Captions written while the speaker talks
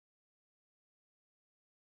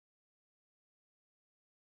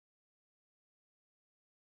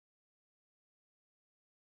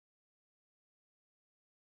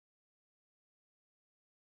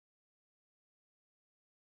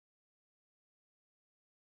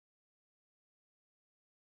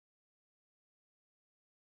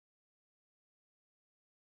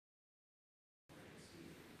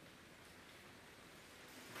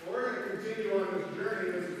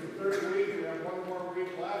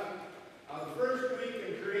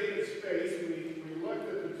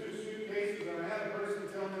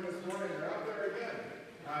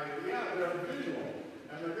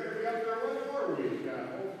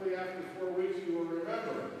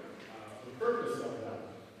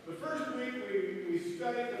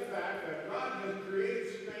studied the fact that God has created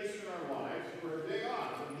space in our lives for a day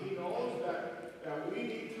off, and He knows that we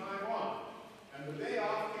need time off. And the day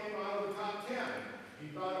off came out of the top 10. He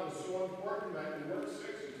thought it was so important that you work 6,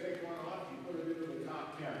 you take one off, you put it into the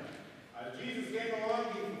top 10. Jesus came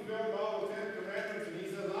along, He fulfilled all the 10 commandments, and He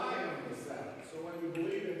says, I am the Sabbath. So when you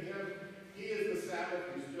believe in Him, He is the Sabbath,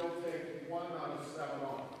 you still take 1 out of 7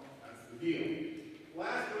 off. That's the deal.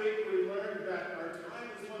 Last week we learned that our time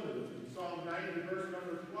is limited. In Psalm 90, verse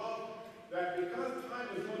number 12, that because time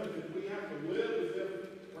is limited, we have to live as if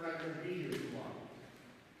we're not going to be here tomorrow.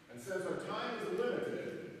 And since our time is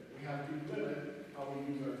limited, we have to limit how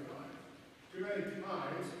we use our time. Too many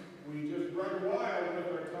times, we just run wild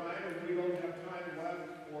with our time and we don't have time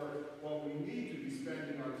left for what we need to be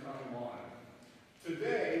spending our time on.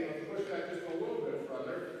 Today, let's push that just a little bit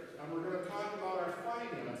further, and we're going to talk about our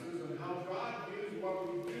finances and how God views what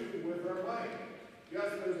we do with our money. Yes,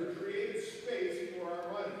 there's a created space for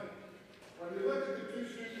our money. When you look at the 2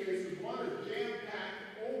 suitcases, one is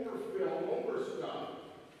jam-packed, overfilled, overstuffed,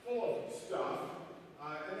 full of stuff,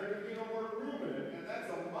 and there can be no more room in it. And that's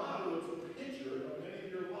a model, it's a picture of many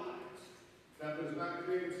of your lives. That there's not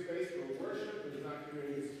created space for worship, there's not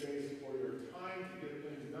created space for your time to get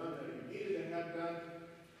things done that you needed to have done,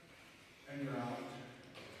 and you're out of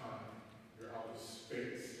time. You're out of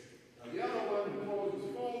space. Now the other one, the clothes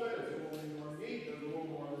is folded, it's a little more neat, there's a little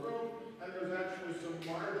more room, and there's actually some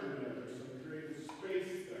margin there, there's some created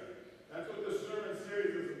space there. That's what this sermon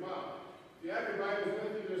series is about. If you have your Bibles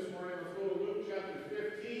with you this morning, let's go to Luke chapter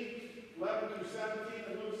 15, 11 through 17,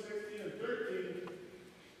 and Luke 16 and 13.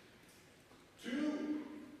 2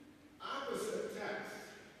 opposite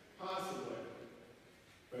texts, possibly.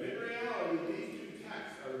 But in reality, these 2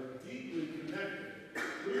 texts are deeply connected.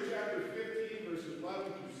 Luke chapter 15, verses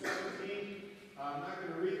 11 through 17. I'm not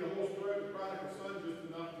going to read the whole story of the prodigal son, just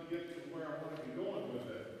enough to get to where I want to be going with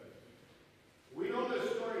it. We know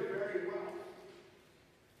this story very well.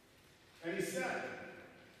 And he said,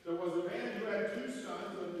 there was a man who had 2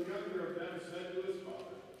 sons, and the younger of them said to his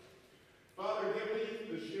father, Father, give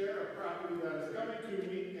me the share of property that is coming to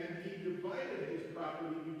me, and he divided his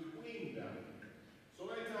property between them. So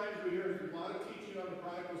many times we hear a lot of teaching on the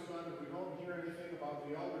prodigal son, and we don't hear anything about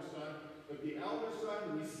the elder son, but the elder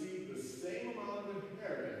son received the same amount of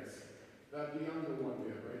inheritance that the younger one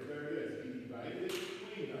did. Right there it is. He divided it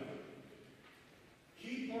between them.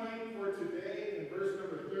 Key point for today in verse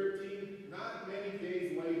number 13, not many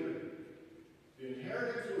days later, the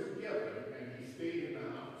inheritance was given and he stayed in the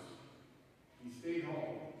house. He stayed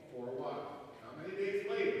home for a while. Not many days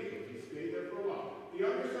later, so he stayed there for a while. The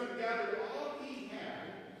younger son gathered all he had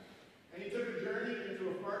and he took a journey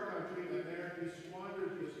into a far country, and there he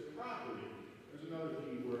squandered his property. There's another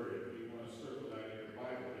key word if you want to circle that in your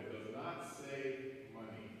Bible. It does not say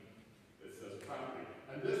money. It says property.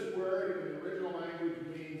 And this word in the original language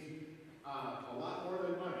means a lot more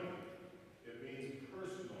than money. It means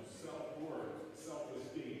personal, self-worth,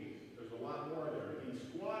 self-esteem. There's a lot more there. He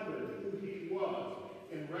squandered who he was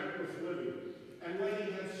in reckless living. And when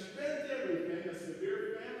he had spent everything, a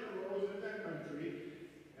severe famine arose in that country,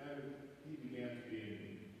 and he began to be in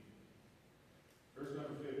need. Verse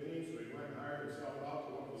number 15, so he went and hired himself out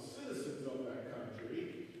to one of the citizens of that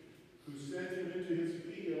country, who sent him into his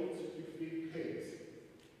fields to feed pigs.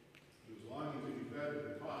 He was longing to be fed with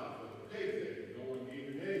the pot, but the pigs ate. No one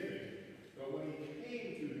gave him anything. But when he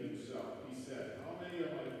came to himself, he said, How many of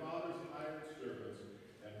my father's hired servants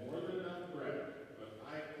had more than enough bread, but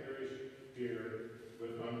I perish here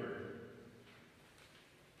with hunger?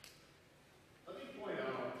 Let me point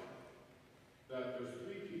out that there's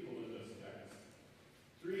 3 people in this text.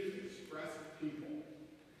 3 expressed people,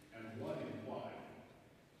 and 1 implied.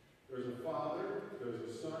 There's a father, there's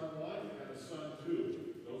a son 1, and a son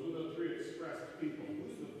 2. Those are the 3 expressed people.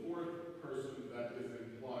 Who's the 4th person that is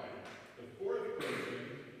implied? The 4th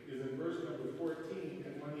person is in verse number 14,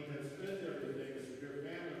 and when he had spent everything, a severe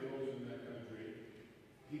famine arose in that country.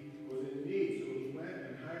 He was in need, so he went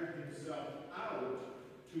and hired himself out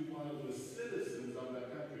to one of the citizens of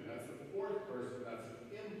that country. That's the 4th person, that's an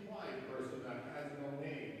implied person that has no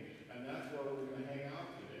name. And that's where we're going to hang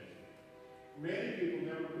out today. Many people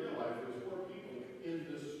never realize there's 4 people in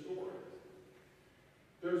this story.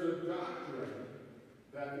 There's a doctrine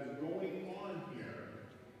that is going on here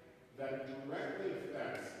that directly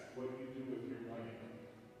affects what you do with your money.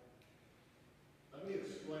 Let me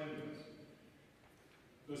explain this.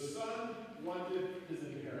 The son wanted his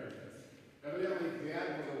inheritance. Evidently,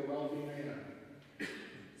 Dad was a wealthy man.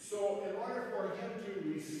 So in order for him to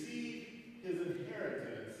receive his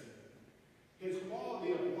inheritance, his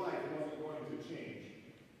quality of life wasn't going to change.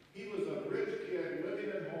 He was a rich kid living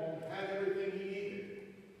at home, had everything he needed.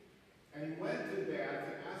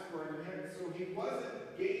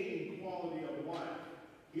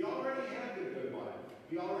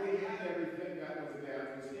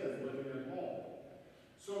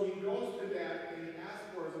 So he goes to dad and he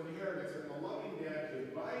asks for his inheritance, and the loving dad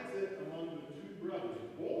divides it among the two brothers.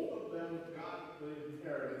 Both of them got the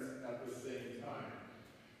inheritance at the same time.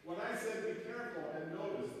 When I said be careful and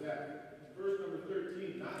notice that verse number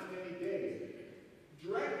 13, not many days,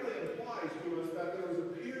 directly implies to us that there was a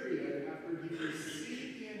period after he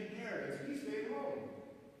received the inheritance, he stayed home.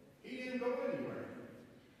 He didn't go anywhere.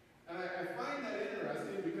 And I find that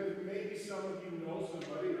interesting because maybe some of you know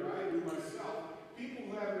somebody, or I do myself, people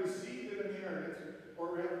who have received an inheritance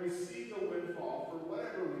or have received a windfall for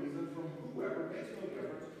whatever reason from whoever, makes no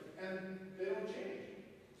difference, and they don't change.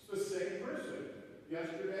 It's the same person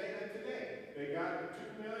yesterday and today. They got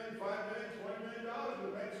 $2 million, $5 million, $20 million in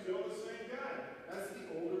the bank, still the same guy. That's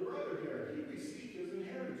the older brother here. He received his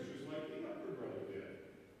inheritance just like the younger brother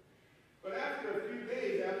did. But after a few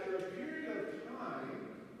days, after a period of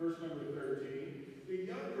time, verse number 13, the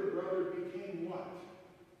younger brother became what?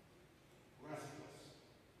 Restless.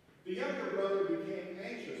 The younger brother became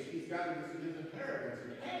anxious. He's got his inheritance.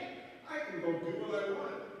 And, hey, I can go do what I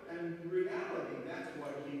want. And in reality, that's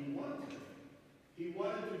what he wanted. He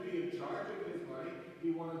wanted to be in charge of his money.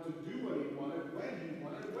 He wanted to do what he wanted, when he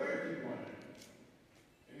wanted, where he wanted.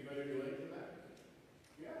 Anybody relate to that?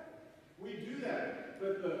 Yeah. We do that.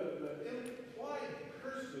 But the implied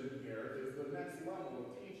person here is the next level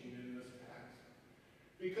of teaching in this text.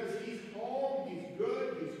 Because he's home, he's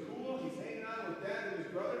good, he's cool, he's hanging out with dad and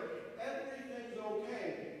his brother. Everything's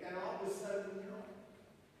okay. And all of a sudden,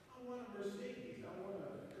 I want a Mercedes. I want a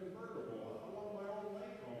convertible. I want my own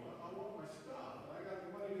lake home. I want my stuff. I got the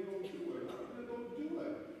money to go do it. I'm going to go do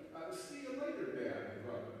it. See you later, dad and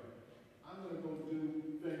brother. I'm going to go do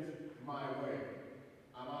things my way.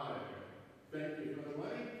 I'm out of here. Thank you for the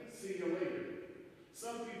money. See you later.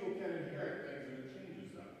 Some people can inherit things and it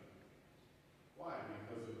changes them. Why?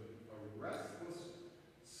 Because of a restless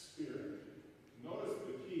spirit. Notice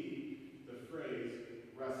the key, the phrase,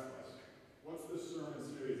 restless. What's this sermon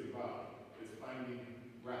series about? It's finding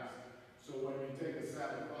rest. So when you take a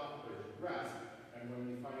Sabbath off, there's rest. And when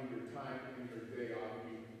you find your time in your day off,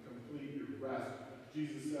 you complete your rest.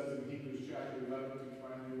 Jesus says in Hebrews chapter 11 to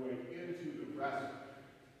find your way into the rest.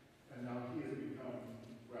 And now he has become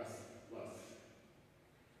restless.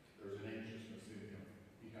 There's an anxiousness in him.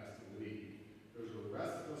 He has to leave. There's a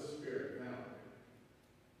restless spirit. Now,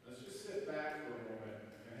 let's just sit back for a moment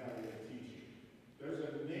and have a little teaching. There's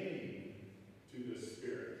a name to this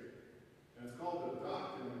spirit. And it's called the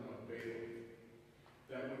doctrine of Balaam.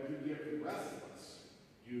 That when you get restless,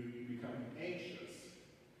 you become anxious,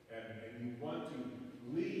 and you want to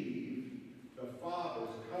leave the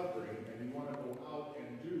Father's covering, and you want to go out and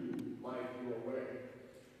do life your way.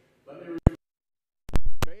 Let me read.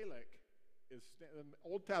 Balak is in the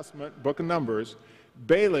Old Testament, book of Numbers.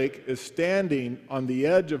 Balak is standing on the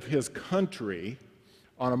edge of his country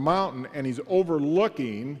on a mountain, and he's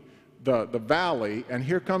overlooking the valley, and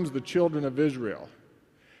here comes the children of Israel.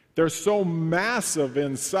 They're so massive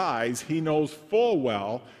in size, he knows full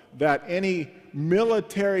well that any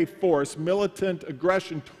military force, militant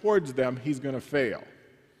aggression towards them, he's going to fail.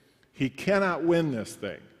 He cannot win this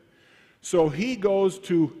thing. So he goes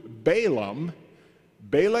to Balaam.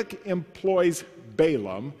 Balak employs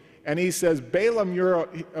Balaam, and he says, Balaam, you're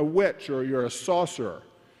a witch or you're a sorcerer.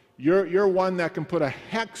 You're one that can put a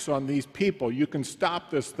hex on these people. You can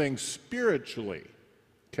stop this thing spiritually.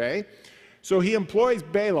 Okay? So he employs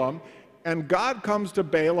Balaam, and God comes to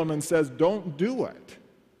Balaam and says, don't do it.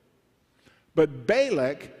 But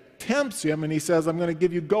Balak tempts him, and he says, I'm going to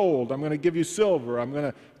give you gold, I'm going to give you silver, I'm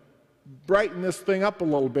going to brighten this thing up a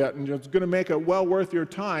little bit, and it's going to make it well worth your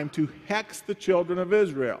time to hex the children of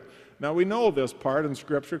Israel. Now we know this part in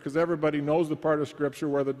Scripture because everybody knows the part of Scripture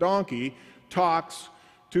where the donkey talks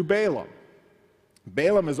to Balaam.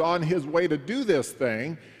 Balaam is on his way to do this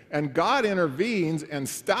thing, and God intervenes and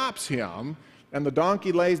stops him, and the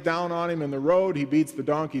donkey lays down on him in the road. He beats the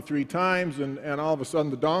donkey 3 times, and all of a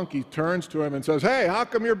sudden the donkey turns to him and says, hey, how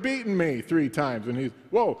come you're beating me 3 times? And he's,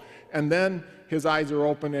 whoa. And then his eyes are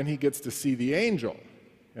open, and he gets to see the angel.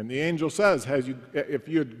 And the angel says, if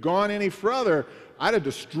you had gone any further, I'd have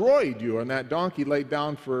destroyed you. And that donkey laid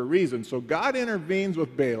down for a reason. So God intervenes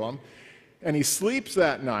with Balaam, and he sleeps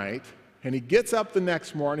that night, and he gets up the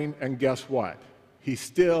next morning, and guess what? He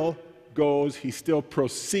still goes, he still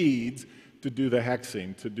proceeds to do the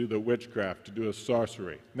hexing, to do the witchcraft, to do the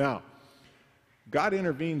sorcery. Now, God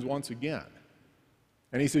intervenes once again.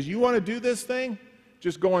 And he says, you want to do this thing?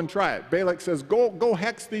 Just go and try it. Balak says, go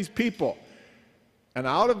hex these people. And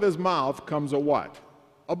out of his mouth comes a what?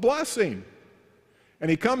 A blessing. And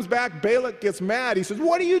he comes back, Balak gets mad. He says,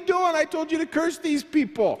 what are you doing? I told you to curse these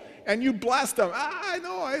people, and you blessed them. I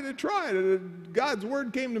know, I tried. God's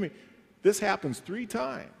word came to me. This happens 3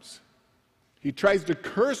 times. He tries to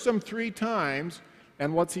curse them 3 times,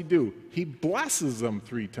 and what's he do? He blesses them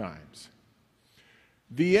 3 times.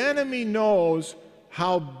 The enemy knows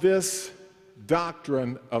how this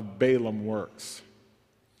doctrine of Balaam works.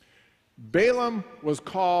 Balaam was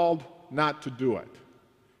called not to do it.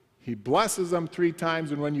 He blesses them 3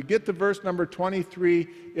 times, and when you get to verse number 23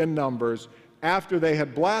 in Numbers, after they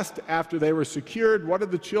had blessed, after they were secured, what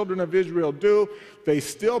did the children of Israel do? They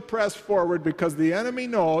still press forward because the enemy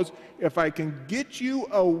knows if I can get you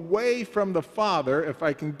away from the Father, if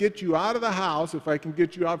I can get you out of the house, if I can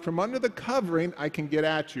get you out from under the covering, I can get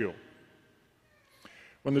at you.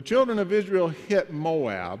 When the children of Israel hit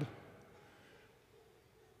Moab,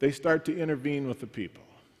 they start to intervene with the people.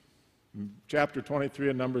 Chapter 23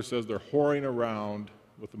 of Numbers says they're whoring around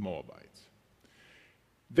with the Moabites.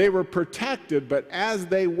 They were protected, but as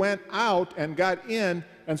they went out and got in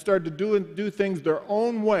and started to do things their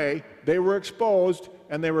own way, they were exposed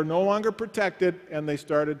and they were no longer protected and they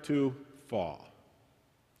started to fall.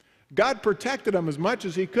 God protected them as much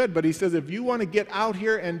as he could, but he says if you want to get out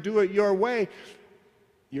here and do it your way,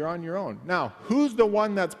 you're on your own. Now, who's the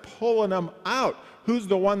one that's pulling them out? Who's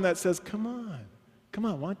the one that says, come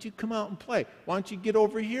on, why don't you come out and play? Why don't you get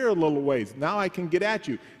over here a little ways? Now I can get at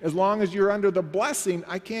you. As long as you're under the blessing,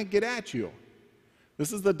 I can't get at you.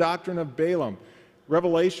 This is the doctrine of Balaam.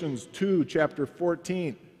 Revelations 2, chapter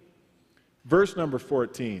 14, verse number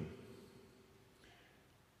 14.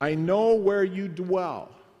 I know where you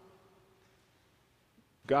dwell.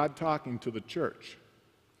 God talking to the church.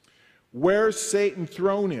 Where Satan's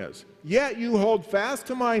throne is. Yet you hold fast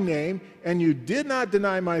to my name, and you did not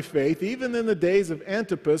deny my faith, even in the days of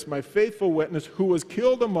Antipas, my faithful witness, who was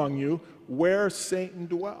killed among you, where Satan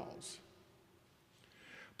dwells.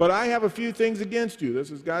 But I have a few things against you.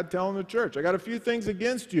 This is God telling the church. I got a few things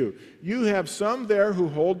against you. You have some there who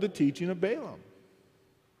hold the teaching of Balaam.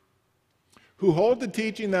 Who hold the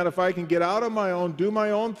teaching that if I can get out on my own, do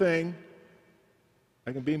my own thing,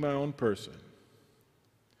 I can be my own person.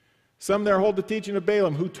 Some there hold the teaching of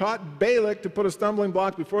Balaam, who taught Balak to put a stumbling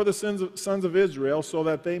block before the sons of Israel so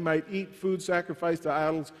that they might eat food sacrificed to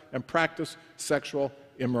idols and practice sexual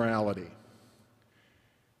immorality.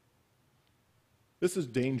 This is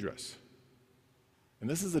dangerous. And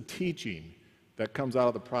this is a teaching that comes out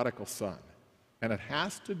of the prodigal son. And it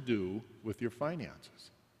has to do with your finances.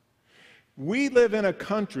 We live in a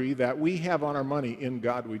country that we have on our money, in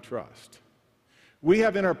God we trust. We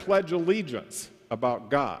have in our pledge allegiance about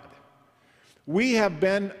God. We have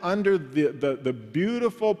been under the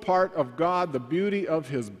beautiful part of God, the beauty of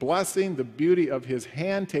his blessing, the beauty of his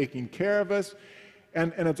hand taking care of us,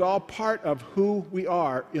 and it's all part of who we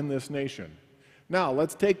are in this nation. Now,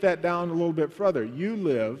 let's take that down a little bit further. You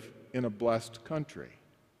live in a blessed country.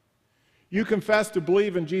 You confess to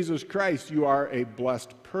believe in Jesus Christ, you are a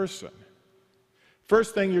blessed person.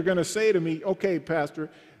 First thing you're going to say to me, okay, Pastor,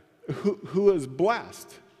 who is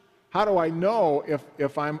blessed? How do I know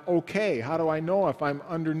if I'm okay? How do I know if I'm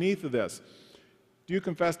underneath of this? Do you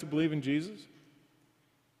confess to believe in Jesus?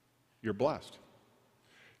 You're blessed.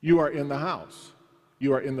 You are in the house.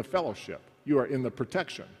 You are in the fellowship. You are in the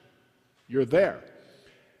protection. You're there.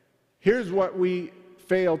 Here's what we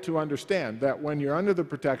fail to understand, that when you're under the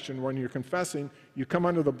protection, when you're confessing, you come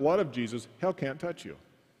under the blood of Jesus, hell can't touch you.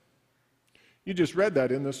 You just read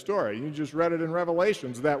that in the story. You just read it in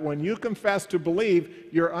Revelations, that when you confess to believe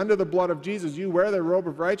you're under the blood of Jesus, you wear the robe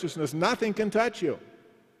of righteousness, nothing can touch you.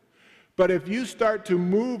 But if you start to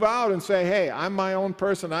move out and say, hey, I'm my own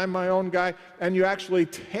person, I'm my own guy, and you actually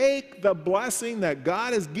take the blessing that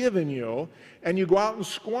God has given you, and you go out and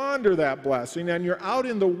squander that blessing, and you're out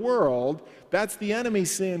in the world, that's the enemy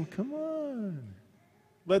saying, come on,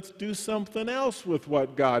 let's do something else with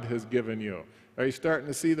what God has given you. Are you starting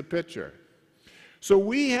to see the picture? So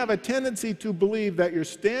we have a tendency to believe that your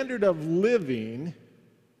standard of living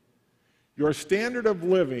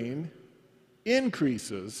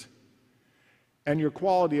increases and your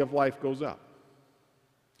quality of life goes up.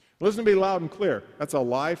 Listen to me loud and clear. That's a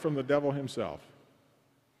lie from the devil himself.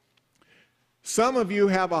 Some of you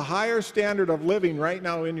have a higher standard of living right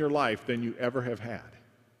now in your life than you ever have had.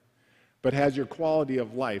 But has your quality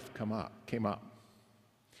of life came up?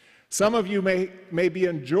 Some of you may be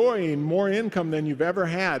enjoying more income than you've ever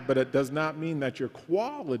had, but it does not mean that your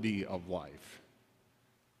quality of life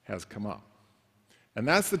has come up. And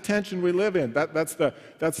that's the tension we live in. That's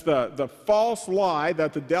the false lie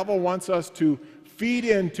that the devil wants us to feed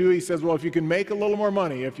into. He says, well, if you can make a little more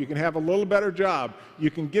money, if you can have a little better job,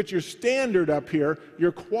 you can get your standard up here,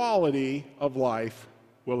 your quality of life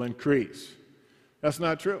will increase. That's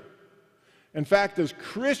not true. In fact, as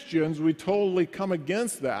Christians, we totally come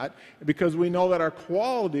against that because we know that our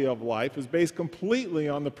quality of life is based completely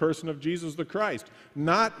on the person of Jesus the Christ,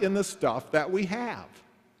 not in the stuff that we have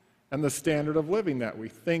and the standard of living that we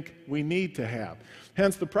think we need to have.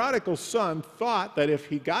 Hence, the prodigal son thought that if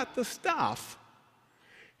he got the stuff,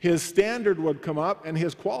 his standard would come up and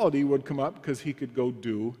his quality would come up because he could go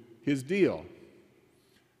do his deal.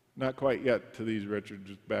 Not quite yet to these, Richard.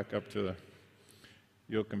 Just back up to the...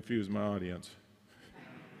 You'll confuse my audience.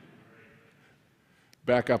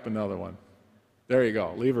 Back up another one. There you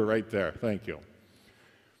go. Leave her right there. Thank you.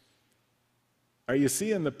 Are you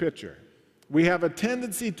seeing the picture? We have a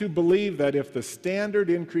tendency to believe that if the standard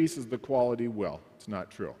increases, the quality will. It's not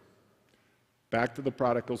true. Back to the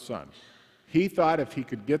prodigal son. He thought if he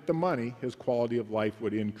could get the money, his quality of life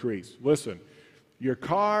would increase. Listen, your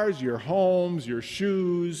cars, your homes, your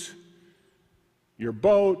shoes, your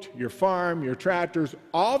boat, your farm, your tractors,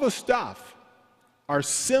 all the stuff are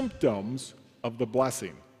symptoms of the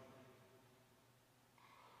blessing.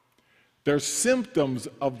 They're symptoms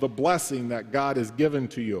of the blessing that God has given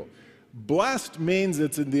to you. Blessed means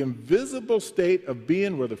it's in the invisible state of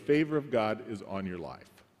being where the favor of God is on your life.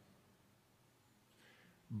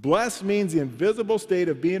 Blessed means the invisible state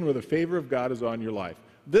of being where the favor of God is on your life.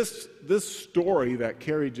 This story that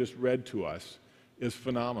Carrie just read to us is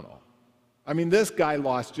phenomenal. I mean, this guy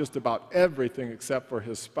lost just about everything except for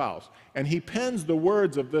his spouse. And he pens the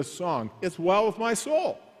words of this song, "It's well with my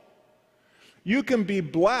soul." You can be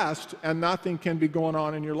blessed and nothing can be going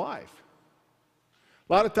on in your life.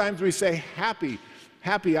 A lot of times we say happy,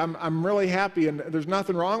 I'm really happy, and there's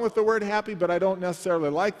nothing wrong with the word happy, but I don't necessarily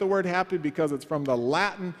like the word happy because it's from the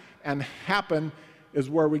Latin, and happen is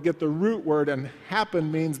where we get the root word, and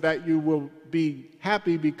happen means that you will be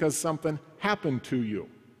happy because something happened to you.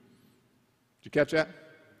 Did you catch that?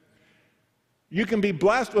 You can be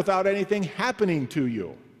blessed without anything happening to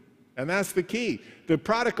you. And that's the key. The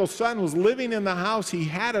prodigal son was living in the house. He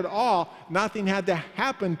had it all. Nothing had to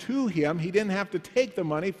happen to him. He didn't have to take the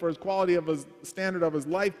money for his quality of his standard of his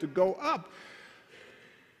life to go up.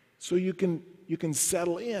 So you can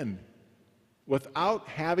settle in without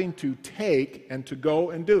having to take and to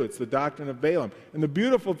go and do. It's the doctrine of Balaam. And the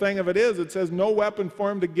beautiful thing of it is, it says, no weapon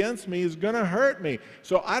formed against me is going to hurt me.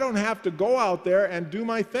 So I don't have to go out there and do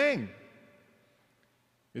my thing.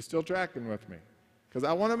 You're still tracking with me? Because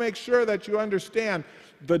I want to make sure that you understand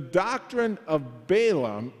the doctrine of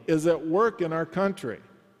Balaam is at work in our country.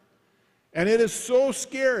 And it is so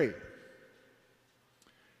scary.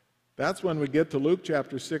 That's when we get to Luke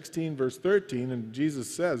chapter 16, verse 13, and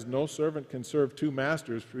Jesus says, no servant can serve two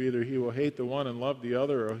masters, for either he will hate the one and love the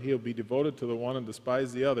other, or he'll be devoted to the one and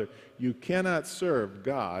despise the other. You cannot serve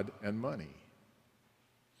God and money.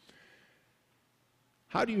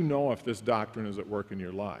 How do you know if this doctrine is at work in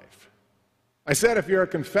your life? I said if you're a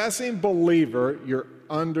confessing believer, you're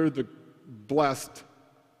under the blessed,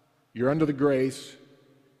 you're under the grace.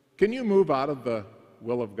 Can you move out of the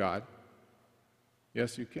will of God?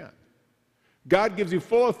 Yes, you can. God gives you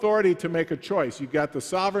full authority to make a choice. You've got the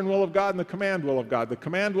sovereign will of God and the command will of God. The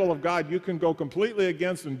command will of God you can go completely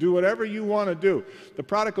against and do whatever you want to do. The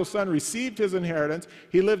prodigal son received his inheritance.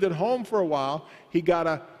 He lived at home for a while. He got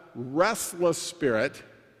a restless spirit.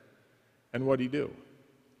 And what did he do?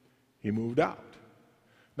 He moved out.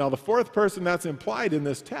 Now, the fourth person that's implied in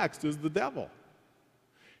this text is the devil.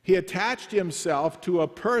 He attached himself to a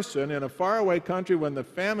person in a faraway country when the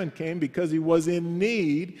famine came because he was in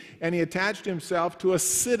need, and he attached himself to a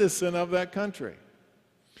citizen of that country.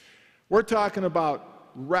 We're talking about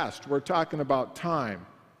rest. We're talking about time,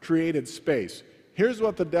 created space. Here's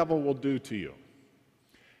what the devil will do to you.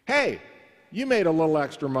 Hey, you made a little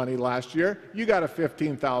extra money last year. You got a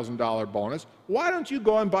 $15,000 bonus. Why don't you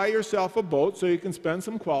go and buy yourself a boat so you can spend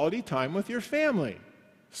some quality time with your family?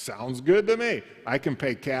 Sounds good to me. I can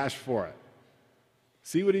pay cash for it.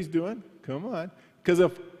 See what he's doing? Come on. Because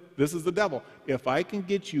if this is the devil, if I can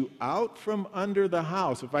get you out from under the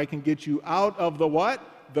house, if I can get you out of the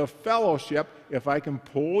what? The fellowship, if I can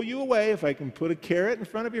pull you away, if I can put a carrot in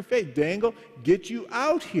front of your face, dangle, get you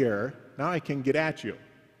out here, now I can get at you.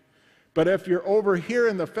 But if you're over here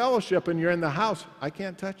in the fellowship and you're in the house, I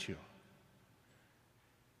can't touch you.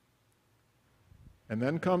 And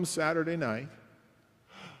then comes Saturday night.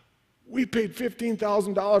 We paid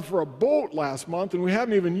 $15,000 for a boat last month and we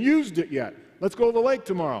haven't even used it yet. Let's go to the lake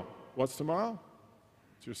tomorrow. What's tomorrow?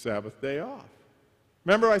 It's your Sabbath day off.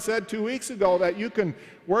 Remember I said 2 weeks ago that you can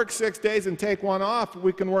work 6 days and take one off.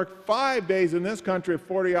 We can work 5 days in this country, a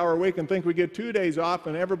 40-hour week, and think we get 2 days off,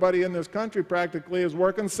 and everybody in this country practically is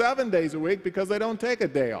working 7 days a week because they don't take a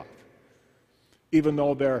day off, even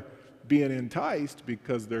though they're being enticed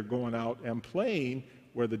because they're going out and playing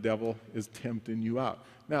where the devil is tempting you out.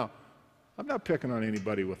 Now, I'm not picking on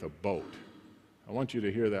anybody with a boat. I want you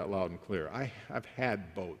to hear that loud and clear. I've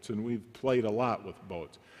had boats, and we've played a lot with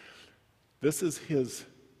boats. This is his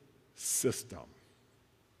system.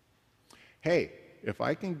 Hey, if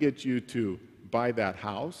I can get you to buy that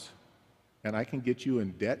house, and I can get you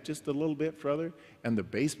in debt just a little bit further, and the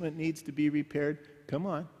basement needs to be repaired, come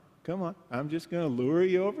on. Come on, I'm just going to lure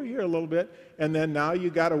you over here a little bit, and then now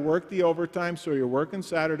you got to work the overtime, so you're working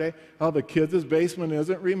Saturday. Oh, the kids' basement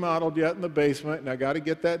isn't remodeled yet in the basement, and I got to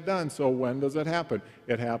get that done. So when does it happen?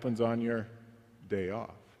 It happens on your day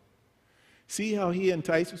off. See how he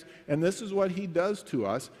entices? And this is what he does to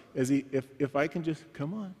us, is if I can just,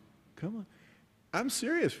 come on. I'm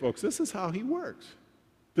serious, folks. This is how he works.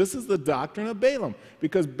 This is the doctrine of Balaam.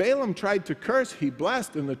 Because Balaam tried to curse, he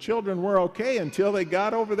blessed, and the children were okay until they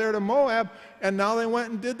got over there to Moab, and now they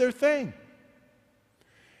went and did their thing.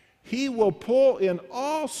 He will pull in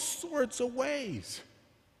all sorts of ways.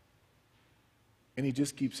 And he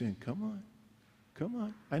just keeps saying, come on.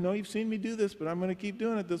 I know you've seen me do this, but I'm going to keep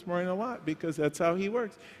doing it this morning a lot because that's how he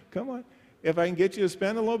works. Come on. If I can get you to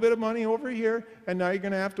spend a little bit of money over here, and now you're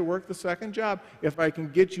going to have to work the second job. If I can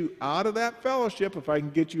get you out of that fellowship, if I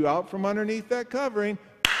can get you out from underneath that covering,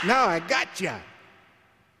 now I got you.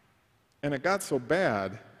 And it got so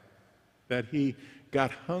bad that he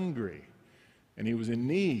got hungry, and he was in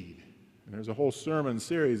need. And there's a whole sermon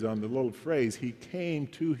series on the little phrase, he came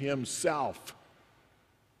to himself.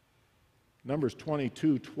 Numbers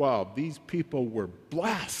 22:12. These people were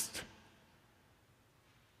blessed.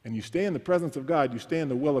 And you stay in the presence of God, you stay in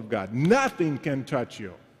the will of God. Nothing can touch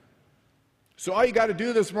you. So all you got to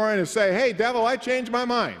do this morning is say, hey, devil, I changed my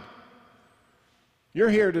mind. You're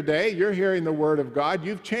here today, you're hearing the word of God,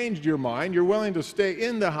 you've changed your mind, you're willing to stay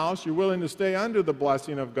in the house, you're willing to stay under the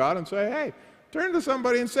blessing of God and say, hey, turn to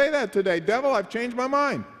somebody and say that today, devil, I've changed my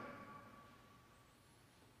mind.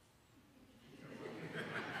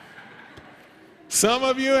 Some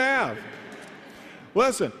of you have.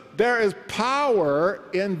 Listen, there is power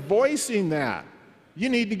in voicing that. You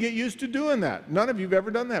need to get used to doing that. None of you have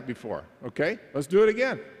ever done that before, okay? Let's do it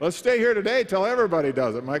again. Let's stay here today till everybody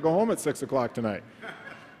does it. Might go home at 6 o'clock tonight.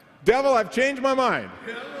 Devil, I've changed my mind.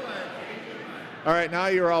 All right, now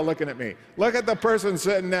you're all looking at me. Look at the person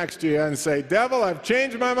sitting next to you and say, devil, I've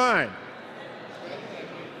changed my mind.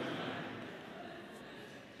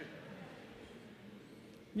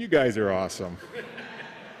 You guys are awesome.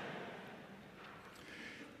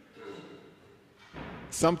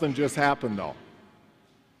 Something just happened, though.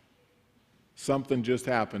 Something just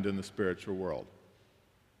happened in the spiritual world.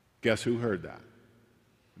 Guess who heard that?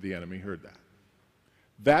 The enemy heard that.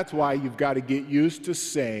 That's why you've got to get used to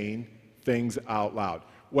saying things out loud.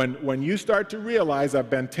 When you start to realize I've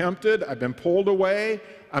been tempted, I've been pulled away,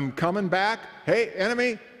 I'm coming back, hey,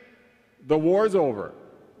 enemy, the war's over.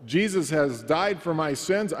 Jesus has died for my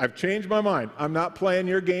sins. I've changed my mind. I'm not playing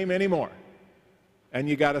your game anymore. And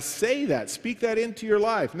you got to say that. Speak that into your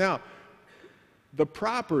life. Now, the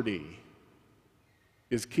property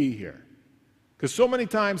is key here. Because so many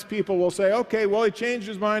times people will say, okay, well, he changed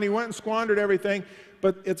his mind. He went and squandered everything.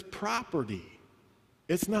 But it's property.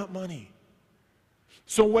 It's not money.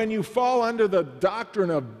 So when you fall under the doctrine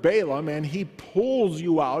of Balaam and he pulls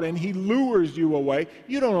you out and he lures you away,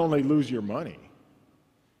 you don't only lose your money.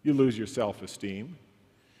 You lose your self-esteem.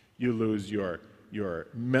 You lose your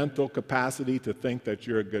mental capacity to think that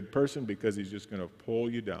you're a good person because he's just going to pull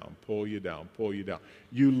you down, pull you down, pull you down.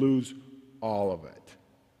 You lose all of it.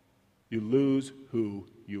 You lose who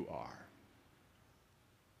you are.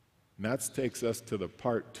 And that takes us to the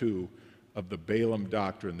part 2 of the Balaam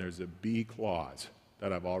doctrine. There's a B clause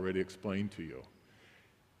that I've already explained to you,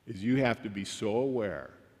 is you have to be so aware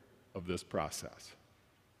of this process.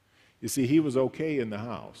 You see, he was okay in the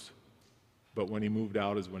house, but when he moved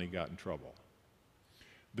out is when he got in trouble.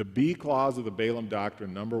 The B clause of the Balaam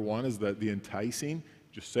doctrine, number 1, is that the enticing,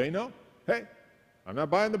 just say no. Hey, I'm not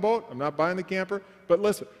buying the boat, I'm not buying the camper, but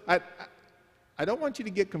listen, I don't want you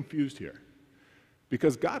to get confused here,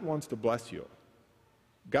 because God wants to bless you.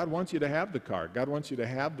 God wants you to have the car. God wants you to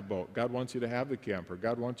have the boat. God wants you to have the camper.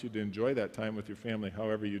 God wants you to enjoy that time with your family,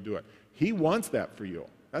 however you do it. He wants that for you.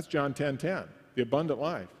 That's John 10:10, the abundant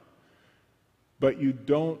life. But you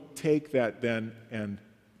don't take that then and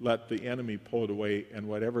let the enemy pull it away, and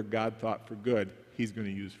whatever God thought for good, he's going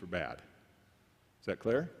to use for bad. Is that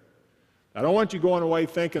clear? I don't want you going away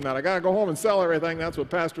thinking that I got to go home and sell everything. That's what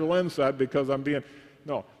Pastor Lynn said because I'm being,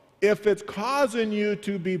 no. If it's causing you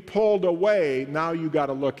to be pulled away, now you got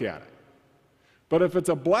to look at it. But if it's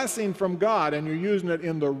a blessing from God and you're using it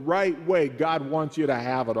in the right way, God wants you to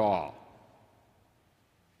have it all.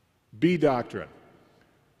 B doctrine.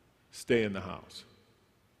 Stay in the house.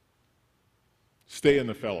 Stay in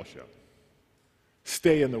the fellowship.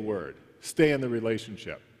 Stay in the Word. Stay in the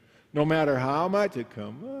relationship. No matter how much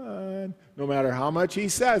come on, no matter how much he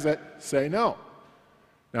says it, say no.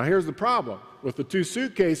 Now here's the problem. With the two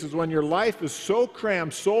suitcases, when your life is so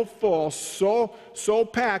crammed, so full, so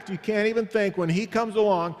packed, you can't even think, when he comes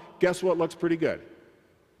along, guess what looks pretty good?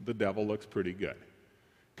 The devil looks pretty good.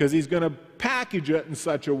 Because he's going to package it in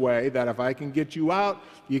such a way that if I can get you out,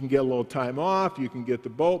 you can get a little time off, you can get the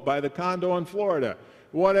boat, buy the condo in Florida,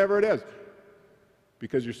 whatever it is,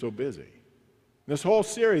 because you're so busy. This whole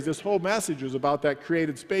series, this whole message is about that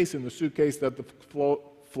created space in the suitcase that the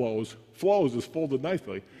flows is folded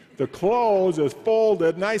nicely. The clothes is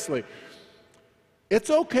folded nicely. It's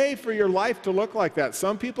okay for your life to look like that.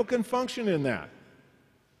 Some people can function in that.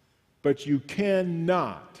 But you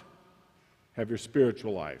cannot have your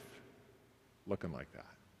spiritual life looking like that.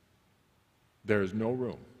 There is no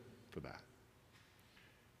room for that.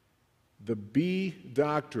 The B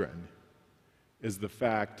doctrine is the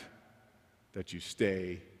fact that you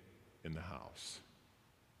stay in the house.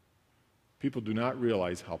 People do not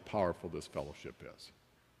realize how powerful this fellowship is.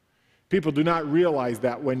 People do not realize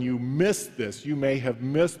that when you miss this, you may have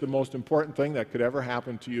missed the most important thing that could ever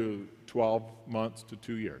happen to you 12 months to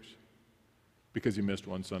 2 years because you missed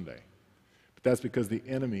one Sunday. But that's because the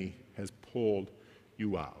enemy has pulled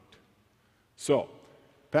you out. So,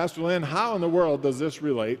 Pastor Lynn, how in the world does this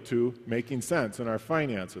relate to making sense in our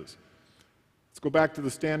finances? Let's go back to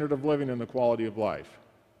the standard of living and the quality of life.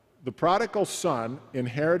 The prodigal son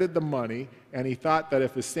inherited the money, and he thought that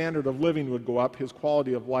if his standard of living would go up, his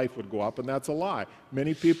quality of life would go up, and that's a lie.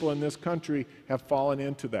 Many people in this country have fallen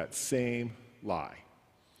into that same lie.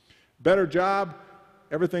 Better job,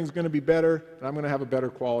 everything's going to be better, and I'm going to have a better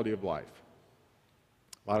quality of life.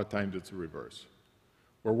 A lot of times it's the reverse.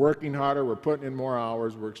 We're working harder, we're putting in more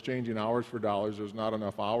hours, we're exchanging hours for dollars, there's not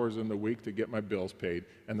enough hours in the week to get my bills paid,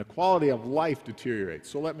 and the quality of life deteriorates.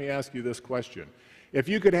 So let me ask you this question. If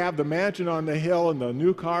you could have the mansion on the hill and the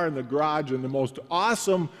new car in the garage and the most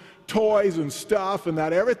awesome toys and stuff and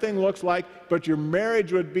that everything looks like, but your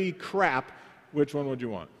marriage would be crap, which one would you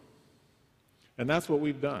want? And that's what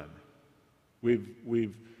we've done.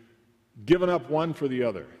 We've given up one for the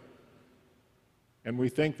other. And we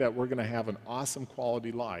think that we're going to have an awesome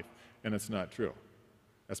quality life, and it's not true.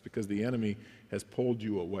 That's because the enemy has pulled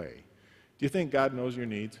you away. Do you think God knows your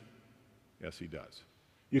needs? Yes, he does.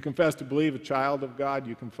 You confess to believe a child of God.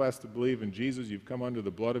 You confess to believe in Jesus. You've come under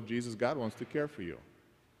the blood of Jesus. God wants to care for you.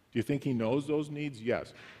 Do you think he knows those needs?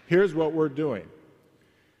 Yes. Here's what we're doing.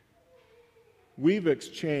 We've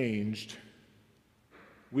exchanged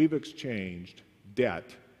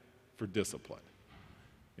debt for discipline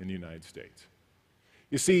in the United States.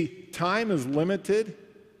 You see, time is limited,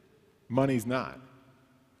 money's not.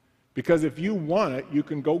 Because if you want it, you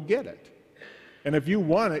can go get it. And if you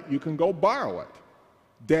want it, you can go borrow it.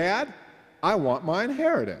 Dad, I want my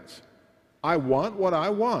inheritance. I want what I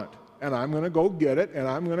want, and I'm going to go get it, and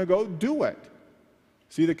I'm going to go do it.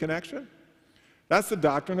 See the connection? That's the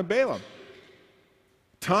doctrine of Balaam.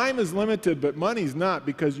 Time is limited, but money's not,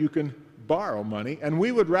 because you can borrow money, and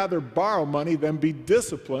we would rather borrow money than be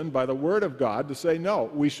disciplined by the Word of God to say, no,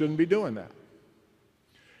 we shouldn't be doing that.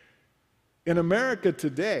 In America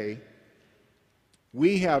today,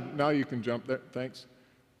 we have, now you can jump there, thanks.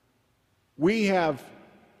 We have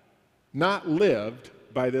not lived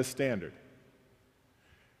by this standard.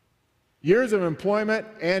 Years of employment,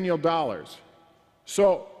 annual dollars.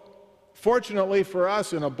 So, fortunately for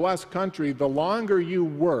us in a blessed country, the longer you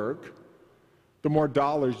work, the more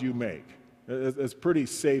dollars you make. It's a pretty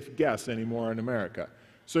safe guess anymore in America.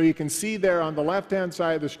 So you can see there on the left-hand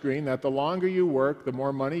side of the screen that the longer you work, the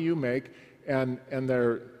more money you make, and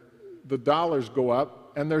the dollars go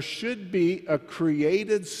up, and there should be a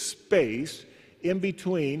created space in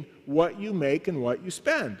between what you make and what you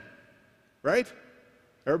spend. Right?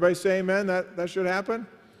 Everybody say amen? That should happen?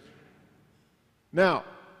 Now,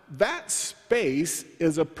 that space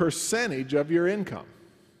is a percentage of your income.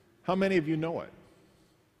 How many of you know it?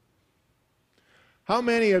 How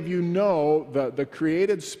many of you know the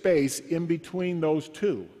created space in between those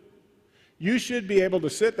two? You should be able to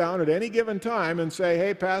sit down at any given time and say,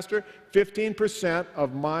 hey, Pastor, 15%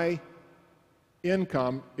 of my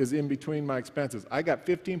income is in between my expenses. I got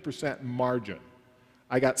 15% margin.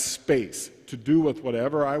 I got space to do with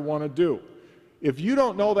whatever I want to do. If you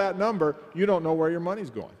don't know that number, you don't know where your money's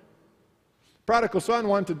going. Prodigal son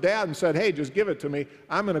went to dad and said, hey, just give it to me.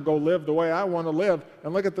 I'm going to go live the way I want to live.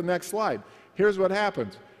 And look at the next slide. Here's what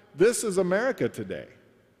happens. This is America today.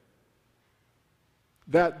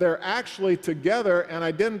 That they're actually together, and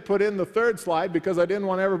I didn't put in the third slide because I didn't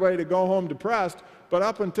want everybody to go home depressed, but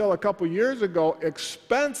up until a couple years ago,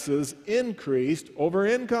 expenses increased over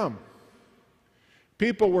income.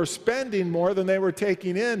 People were spending more than they were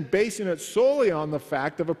taking in, basing it solely on the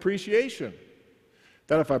fact of appreciation.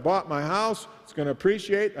 That if I bought my house, it's going to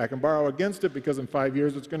appreciate, I can borrow against it because in 5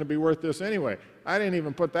 years it's going to be worth this anyway. I didn't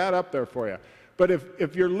even put that up there for you. But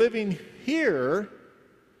if you're living here,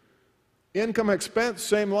 income expense,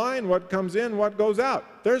 same line, what comes in, what goes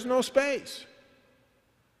out. There's no space.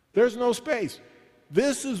 There's no space.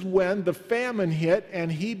 This is when the famine hit and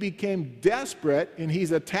he became desperate and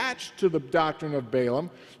he's attached to the doctrine of Balaam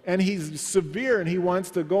and he's severe and he wants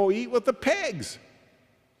to go eat with the pigs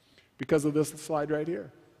because of this slide right here.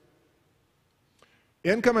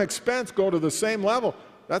 Income expense go to the same level.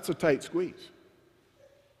 That's a tight squeeze.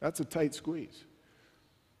 That's a tight squeeze.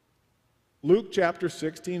 Luke chapter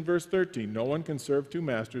 16, verse 13. No one can serve two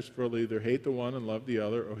masters, for he'll either hate the one and love the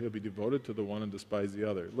other, or he'll be devoted to the one and despise the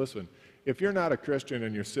other. Listen, if you're not a Christian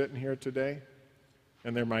and you're sitting here today,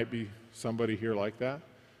 and there might be somebody here like that,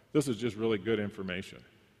 this is just really good information.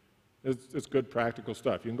 It's good practical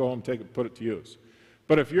stuff. You can go home and take it, put it to use.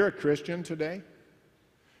 But if you're a Christian today,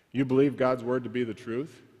 you believe God's word to be the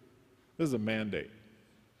truth, this is a mandate.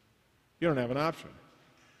 You don't have an option.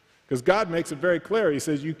 Because God makes it very clear. He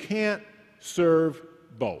says you can't serve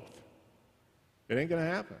both. It ain't going to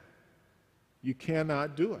happen. You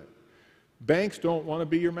cannot do it. Banks don't want to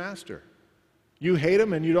be your master. You hate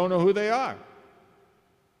them and you don't know who they are.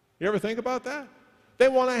 You ever think about that? They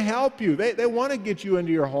want to help you. They want to get you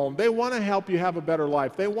into your home. They want to help you have a better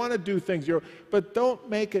life. They want to do things. But don't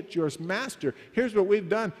make it your master. Here's what we've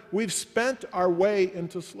done. We've spent our way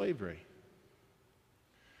into slavery.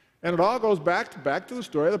 And it all goes back to the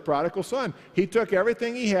story of the prodigal son. He took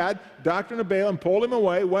everything he had, doctrine of Balaam, pulled him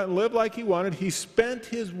away, went and lived like he wanted. He spent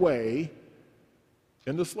his way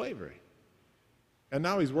into slavery. And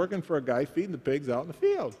now he's working for a guy feeding the pigs out in the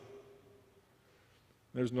field.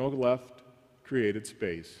 There's no left created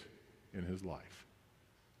space in his life.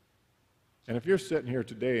 And if you're sitting here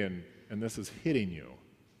today and this is hitting you,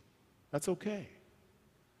 that's okay.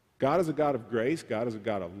 God is a God of grace. God is a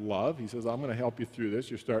God of love. He says, I'm going to help you through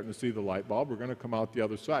this. You're starting to see the light bulb. We're going to come out the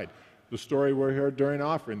other side. The story we heard during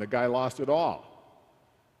offering, the guy lost it all.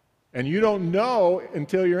 And you don't know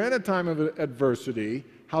until you're in a time of adversity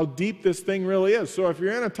how deep this thing really is. So if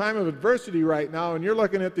you're in a time of adversity right now and you're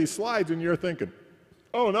looking at these slides and you're thinking,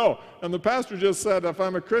 oh no, and the pastor just said if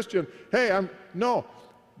I'm a Christian, hey, no.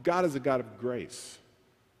 God is a God of grace.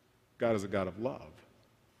 God is a God of love.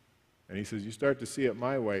 And he says, you start to see it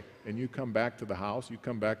my way, and you come back to the house, you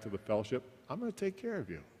come back to the fellowship, I'm going to take care of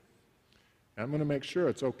you. And I'm going to make sure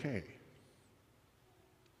it's okay.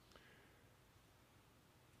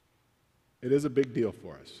 It is a big deal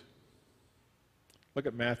for us. Look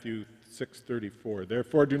at Matthew 6:34.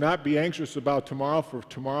 Therefore, do not be anxious about tomorrow, for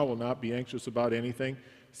tomorrow will not be anxious about anything.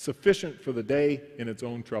 Sufficient for the day in its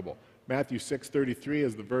own trouble. Matthew 6:33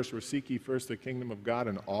 is the verse where seek ye first the kingdom of God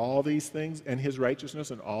and all these things, and his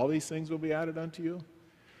righteousness, and all these things will be added unto you.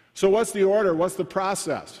 So what's the order? What's the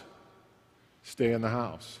process? Stay in the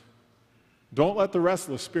house. Don't let the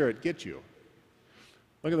restless spirit get you.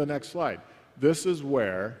 Look at the next slide. This is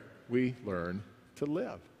where we learn to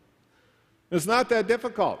live. It's not that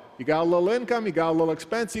difficult. You got a little income, you got a little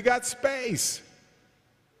expense, you got space.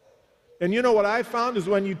 And you know what I found is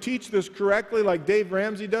when you teach this correctly, like Dave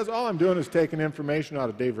Ramsey does, all I'm doing is taking information out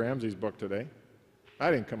of Dave Ramsey's book today.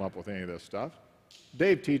 I didn't come up with any of this stuff.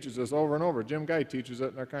 Dave teaches this over and over. Jim Guy teaches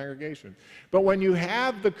it in our congregation. But when you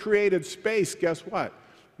have the created space, guess what?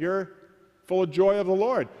 You're full of joy of the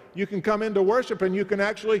Lord. You can come into worship and you can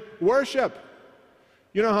actually worship.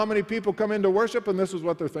 You know how many people come into worship and this is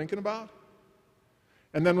what they're thinking about?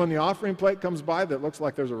 And then when the offering plate comes by that looks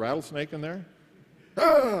like there's a rattlesnake in there,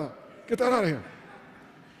 get that out of here.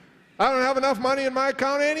 I don't have enough money in my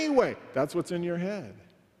account anyway. That's what's in your head.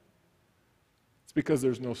 It's because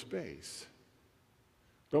there's no space.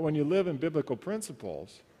 But when you live in biblical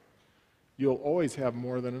principles, you'll always have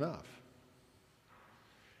more than enough.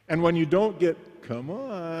 And when you don't get,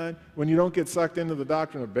 when you don't get sucked into the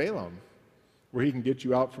doctrine of Balaam, where he can get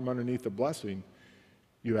you out from underneath the blessing,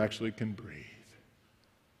 you actually can breathe.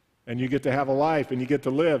 And you get to have a life, and you get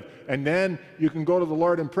to live. And then you can go to the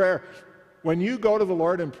Lord in prayer. When you go to the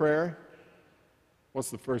Lord in prayer,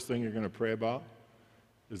 what's the first thing you're going to pray about?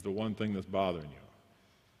 is the one thing that's bothering you.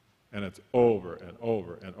 And it's over and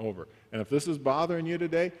over and over. And if this is bothering you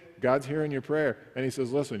today, God's hearing your prayer. And he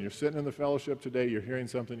says, listen, you're sitting in the fellowship today, you're hearing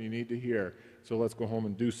something you need to hear, so let's go home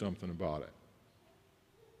and do something about it.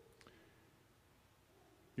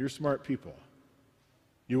 You're smart people.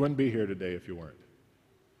 You wouldn't be here today if you weren't.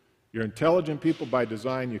 You're intelligent people by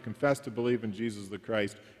design. You confess to believe in Jesus the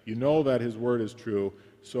Christ. You know that his word is true.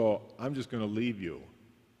 So I'm just going to leave you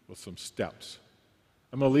with some steps.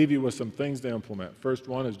 I'm going to leave you with some things to implement. First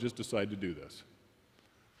one is just decide to do this.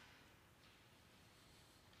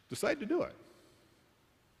 Decide to do it.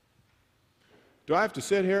 Do I have to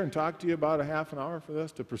sit here and talk to you about a half an hour for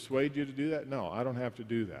this to persuade you to do that? No, I don't have to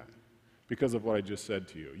do that because of what I just said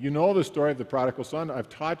to you. You know the story of the prodigal son. I've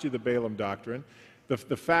taught you the Balaam doctrine.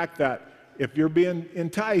 The fact that if you're being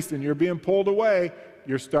enticed and you're being pulled away,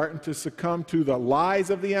 you're starting to succumb to the lies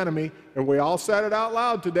of the enemy. And we all said it out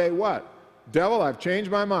loud today. What? Devil, I've changed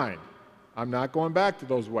my mind. I'm not going back to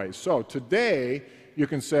those ways. So today, you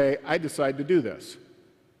can say, I decide to do this.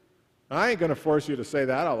 I ain't going to force you to say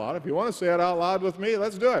that out loud. If you want to say it out loud with me,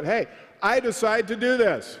 let's do it. Hey, I decide to do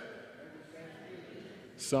this.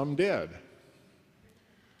 Some did.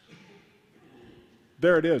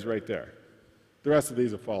 There it is right there. The rest of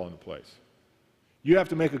these will fall into place. You have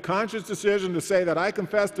to make a conscious decision to say that I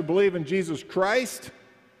confess to believe in Jesus Christ.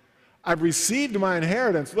 I've received my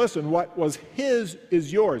inheritance. Listen, what was his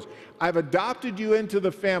is yours. I've adopted you into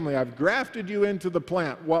the family. I've grafted you into the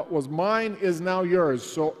plant. What was mine is now yours.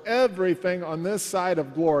 So everything on this side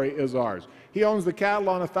of glory is ours. He owns the cattle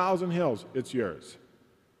on 1,000 hills. It's yours.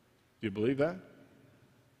 Do you believe that?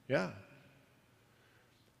 Yeah.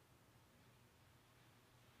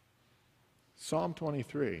 Psalm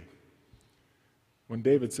 23. When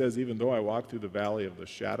David says, even though I walk through the valley of the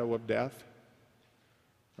shadow of death,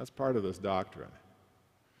 that's part of this doctrine.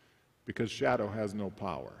 Because shadow has no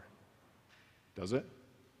power. Does it?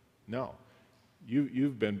 No.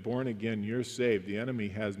 You've been born again. You're saved. The enemy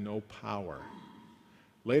has no power.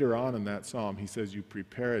 Later on in that psalm, he says, you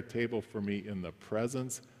prepare a table for me in the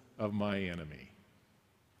presence of my enemy.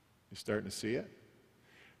 You starting to see it?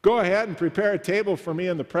 Go ahead and prepare a table for me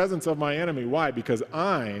in the presence of my enemy. Why? Because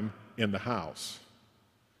I'm in the house.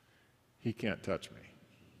 He can't touch me.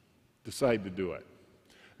 Decide to do it.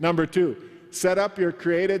 Number 2, set up your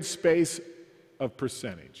created space of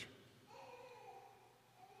percentage.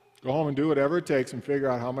 Go home and do whatever it takes and figure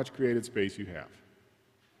out how much created space you have.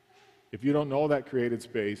 If you don't know that created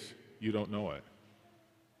space, you don't know it.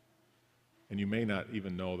 And you may not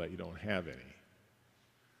even know that you don't have any.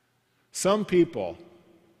 Some people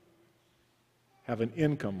have an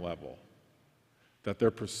income level that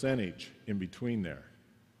their percentage in between there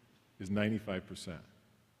is 95%.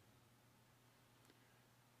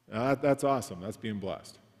 Now that's awesome. That's being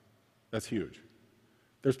blessed. That's huge.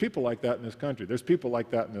 There's people like that in this country. There's people like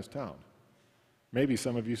that in this town. Maybe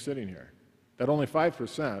some of you sitting here. That only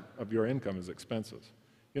 5% of your income is expenses.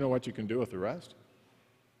 You know what you can do with the rest?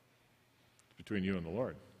 It's between you and the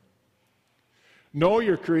Lord. Know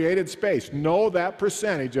your created space. Know that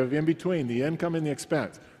percentage of in between, the income and the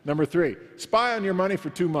expense. Number 3, spy on your money for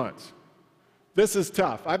 2 months. This is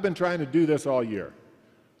tough. I've been trying to do this all year.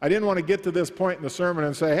 I didn't want to get to this point in the sermon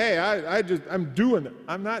and say, hey, I'm doing it.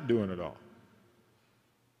 I'm not doing it all.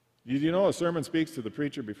 You know a sermon speaks to the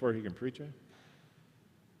preacher before he can preach it?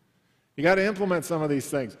 You got to implement some of these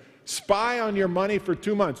things. Spy on your money for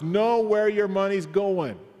 2 months. Know where your money's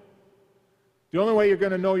going. The only way you're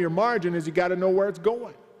going to know your margin is you got to know where it's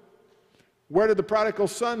going. Where did the prodigal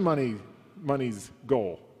son monies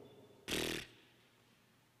go?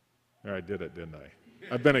 I did it, didn't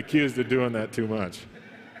I? I've been accused of doing that too much.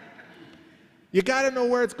 You got to know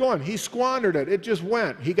where it's going. He squandered it. It just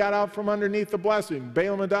went. He got out from underneath the blessing.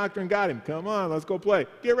 Balaam and doctrine got him. Come on, let's go play.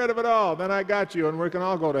 Get rid of it all. Then I got you, and we can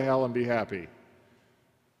all go to hell and be happy.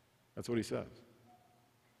 That's what he says.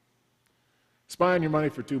 Spy on your money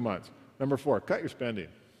for 2 months. Number 4, cut your spending.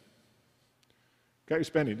 Cut your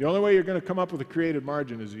spending. The only way you're going to come up with a created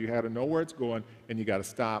margin is you got to know where it's going, and you got to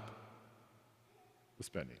stop the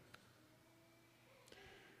spending.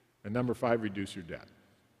 And number 5, reduce your debt.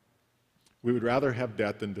 We would rather have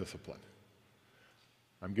debt than discipline.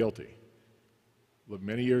 I'm guilty. Lived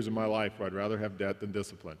many years of my life where I'd rather have debt than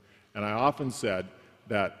discipline. And I often said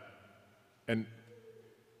that, and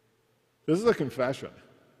this is a confession.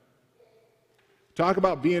 Talk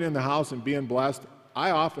about being in the house and being blessed. I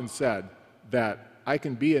often said that I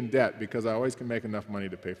can be in debt because I always can make enough money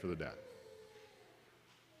to pay for the debt.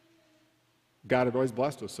 God had always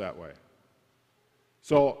blessed us that way.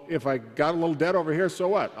 So if I got a little debt over here, so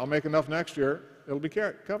what? I'll make enough next year, it'll be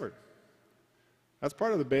covered. That's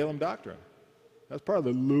part of the Balaam doctrine. That's part of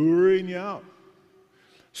the luring you out.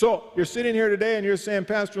 So you're sitting here today and you're saying,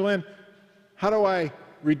 Pastor Lynn, how do I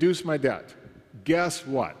reduce my debt? Guess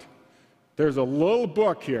what? There's a little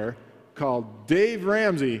book here called Dave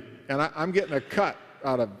Ramsey, and I'm getting a cut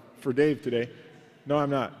for Dave today. No, I'm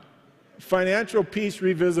not. Financial Peace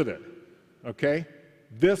Revisited. Okay?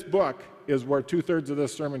 This book is where 2/3 of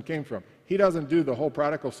this sermon came from. He doesn't do the whole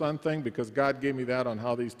prodigal son thing because God gave me that on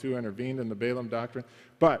how these two intervened in the Balaam doctrine.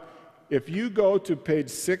 But if you go to page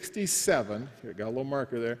 67, here, got a little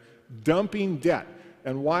marker there, dumping debt.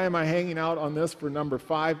 And why am I hanging out on this for number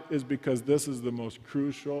 5 is because this is the most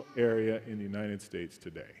crucial area in the United States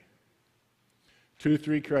today.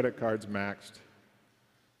 2-3 credit cards maxed.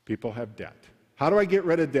 People have debt. How do I get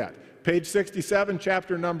rid of debt? Page 67,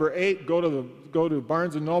 chapter number 8, go to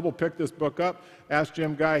Barnes & Noble, pick this book up, ask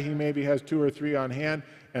Jim Guy, he maybe has 2 or 3 on hand,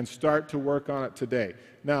 and start to work on it today.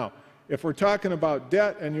 Now, if we're talking about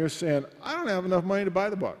debt and you're saying, I don't have enough money to buy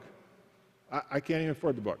the book. I can't even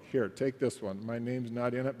afford the book. Here, take this one. My name's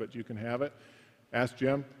not in it, but you can have it. Ask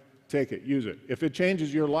Jim, take it, use it. If it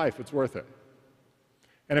changes your life, it's worth it.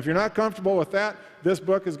 And if you're not comfortable with that, this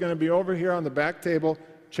book is going to be over here on the back table.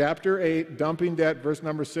 Chapter 8, Dumping Debt, verse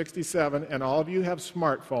number 67, and all of you have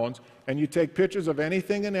smartphones, and you take pictures of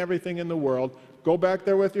anything and everything in the world, go back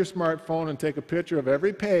there with your smartphone and take a picture of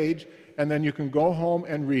every page, and then you can go home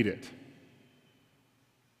and read it.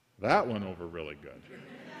 That went over really good.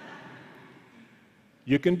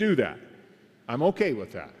 You can do that. I'm okay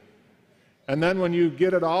with that. And then when you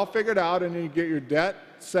get it all figured out and you get your debt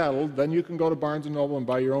settled, then you can go to Barnes & Noble and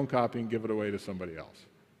buy your own copy and give it away to somebody else.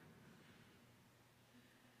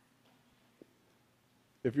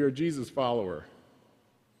 If you're a Jesus follower,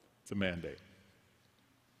 it's a mandate.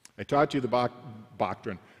 I taught you the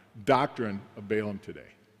doctrine of Balaam today.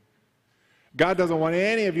 God doesn't want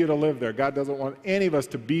any of you to live there. God doesn't want any of us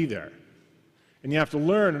to be there. And you have to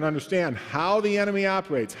learn and understand how the enemy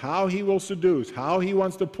operates, how he will seduce, how he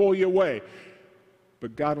wants to pull you away.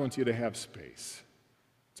 But God wants you to have space.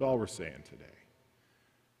 That's all we're saying today.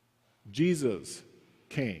 Jesus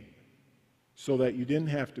came so that you didn't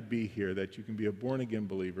have to be here, that you can be a born-again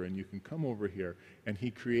believer and you can come over here, and he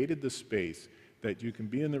created the space that you can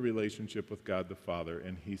be in the relationship with God the Father,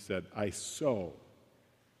 and he said, I so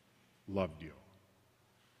loved you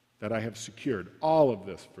that I have secured all of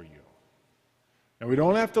this for you. And we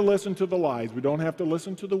don't have to listen to the lies. We don't have to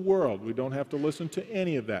listen to the world. We don't have to listen to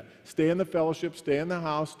any of that. Stay in the fellowship, stay in the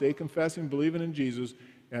house, stay confessing, believing in Jesus,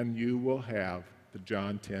 and you will have the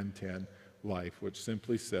John 10:10 life, which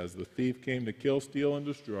simply says, the thief came to kill, steal, and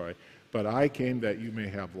destroy, but I came that you may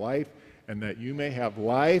have life, and that you may have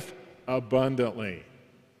life abundantly.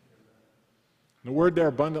 The word there,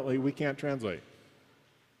 abundantly, we can't translate.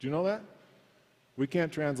 Do you know that? We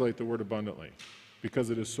can't translate the word abundantly because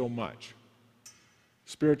it is so much,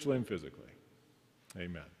 spiritually and physically.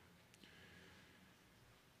 Amen.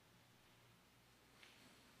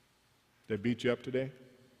 Did I beat you up today?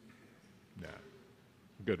 Nah.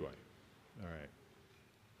 Good one. All right.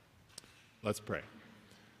 Let's pray.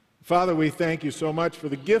 Father, we thank you so much for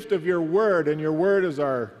the gift of your word, and your word is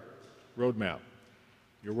our roadmap.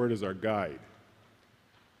 Your word is our guide.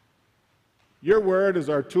 Your word is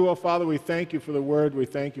our tool. Father, we thank you for the word. We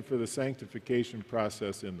thank you for the sanctification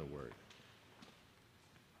process in the word.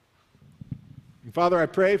 And Father, I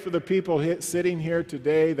pray for the people sitting here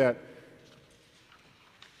today that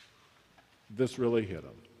this really hit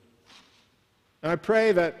them. And I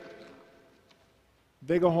pray that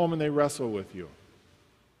they go home and they wrestle with you.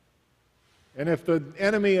 And if the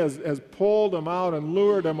enemy has pulled them out and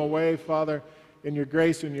lured them away, Father, in your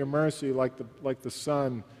grace and your mercy, like the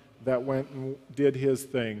son that went and did his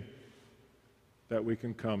thing, that we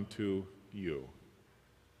can come to you.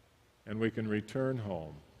 And we can return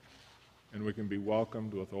home. And we can be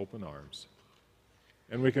welcomed with open arms.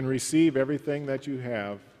 And we can receive everything that you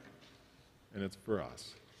have, and it's for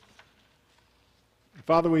us.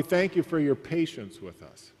 Father, we thank you for your patience with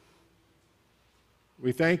us.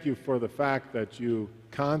 We thank you for the fact that you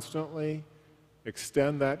constantly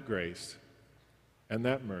extend that grace and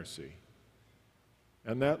that mercy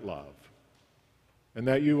and that love, and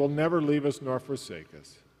that you will never leave us nor forsake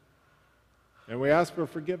us. And we ask for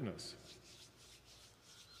forgiveness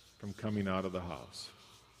from coming out of the house.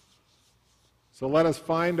 So let us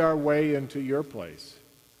find our way into your place,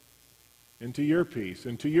 into your peace,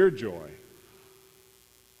 into your joy,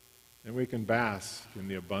 and we can bask in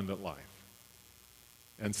the abundant life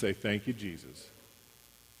and say, thank you, Jesus.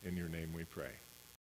 In your name we pray.